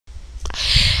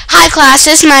Hi class,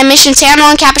 this is my mission, San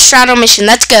Juan Capistrano mission.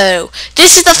 Let's go.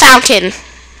 This is the fountain.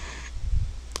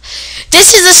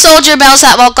 This is the soldier bells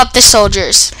that woke up the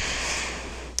soldiers.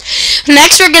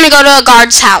 Next we're going to go to a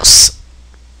guard's house.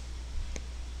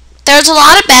 There's a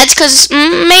lot of beds because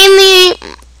mainly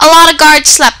a lot of guards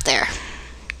slept there.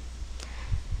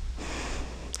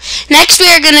 Next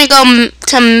we are going to go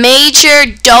to Major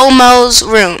Domo's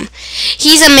room.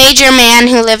 He's a major man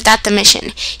who lived at the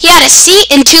mission. He had a seat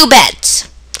and 2 beds.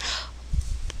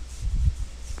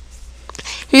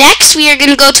 Next we are going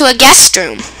to go to a guest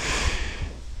room.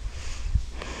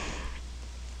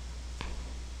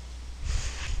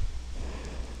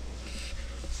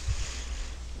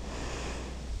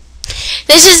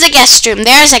 This is the guest room.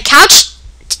 There is a couch,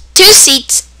 2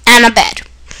 seats, and a bed.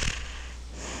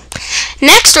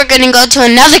 Next we're going to go to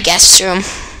another guest room.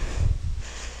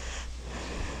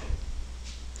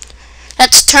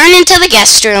 Let's turn into the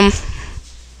guest room.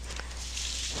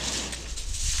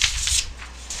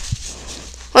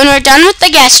 When we're done with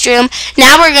the guest room,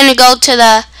 now we're going to go to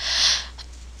the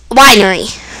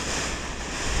winery.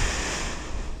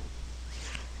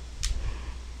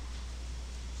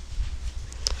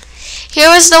 Here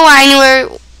was the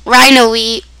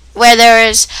winery where there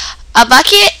is a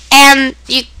bucket and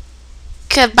you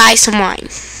could buy some wine.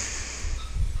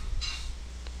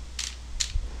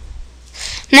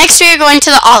 Next we are going to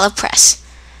the olive press.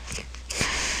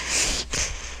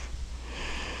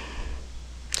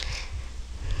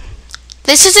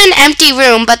 This is an empty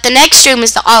room, but the next room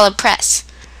is the olive press.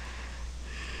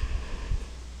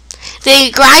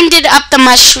 They grinded up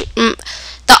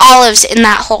the olives in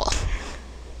that hole.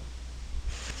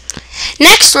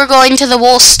 Next we're going to the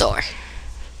wool store.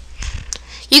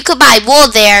 You could buy wool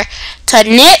there to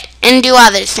knit and do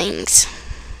other things.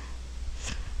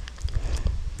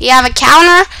 You have a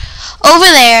counter over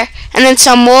there and then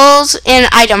some wools in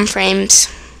item frames.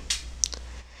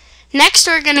 Next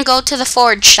we're going to go to the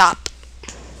forge shop.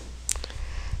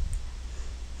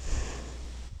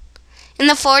 In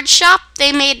the forge shop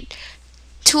they made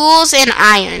tools and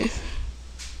iron.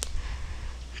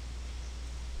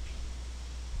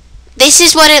 This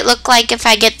is what it looked like if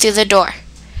I get through the door.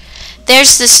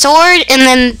 There's the sword and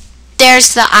then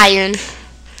there's the iron.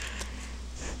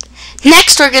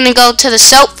 Next we're going to go to the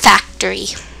soap factory.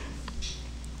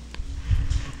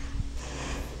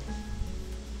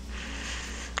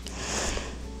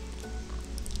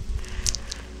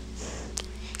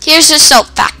 Here's the soap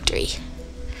factory.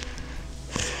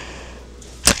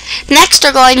 Next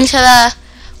we're going to the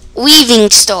weaving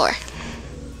store.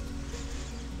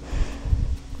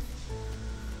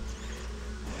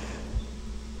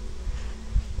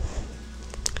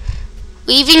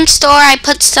 Weaving store, I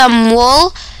put some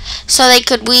wool so they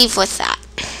could weave with that.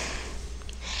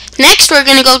 Next we're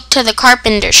going to go to the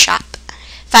carpenter shop,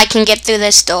 if I can get through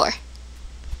this door.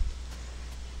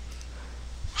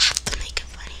 I have to make it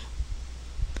funny.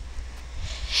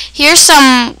 Here's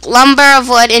some lumber of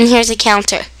wood and here's a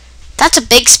counter. That's a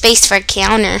big space for a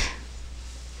counter.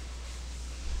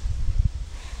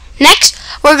 Next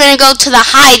we're going to go to the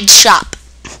hide shop,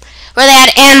 where they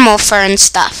had animal fur and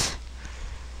stuff.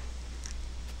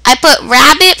 I put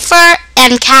rabbit fur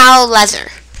and cow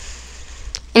leather.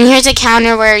 And here's a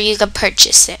counter where you could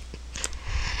purchase it.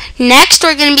 Next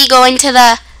we're going to be going to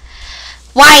the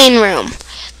wine room.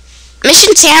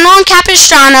 Mission San Juan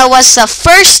Capistrano was the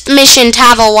first mission to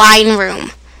have a wine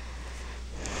room.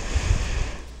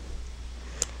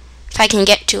 If I can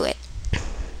get to it.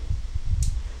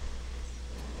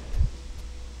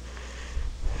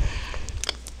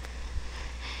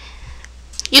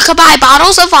 You could buy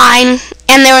bottles of wine,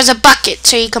 and there was a bucket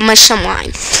so you could mush some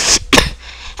wine.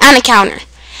 And a counter.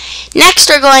 Next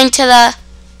we're going to the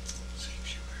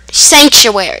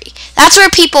sanctuary. That's where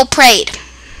people prayed.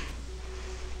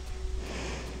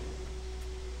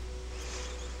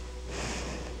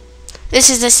 This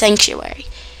is the sanctuary.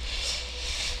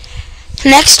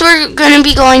 Next we're going to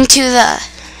be going to the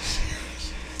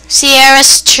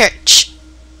Sierra's church.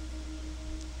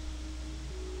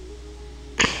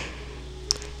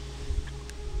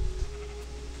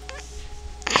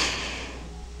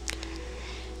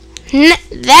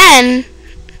 Then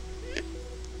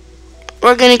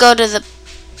we're going to go to the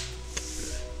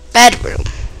bedroom.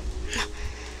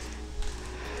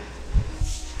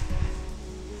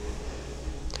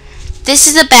 This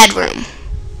is the bedroom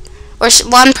where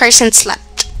one person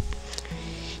slept.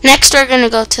 Next we're going to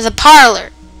go to the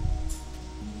parlor.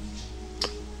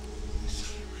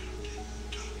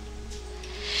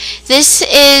 This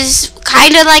is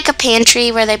kind of like a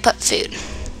pantry where they put food.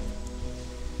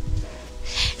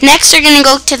 Next, we're going to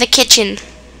go to the kitchen.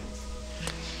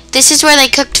 This is where they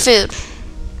cooked food.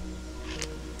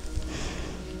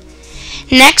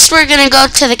 Next, we're going to go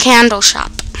to the candle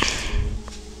shop.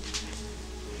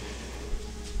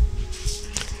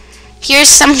 Here's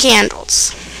some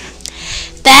candles.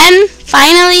 Then,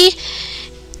 finally,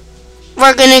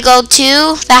 we're going to go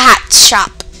to the hat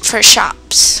shop for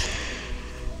shops.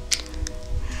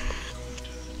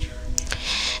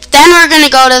 Then we're going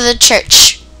to go to the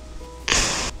church.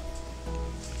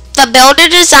 The builder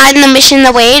designed the mission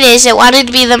the way it is. It wanted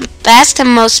to be the best and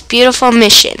most beautiful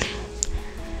mission.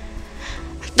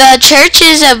 The church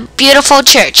is a beautiful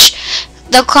church.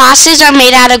 The crosses are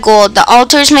made out of gold. The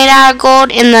altar is made out of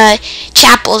gold. And the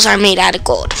chapels are made out of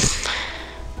gold.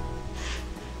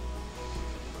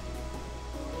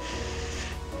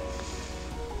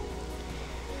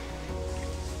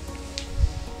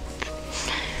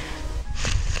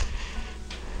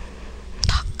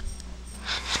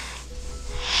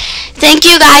 Thank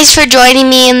you guys for joining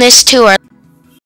me in this tour.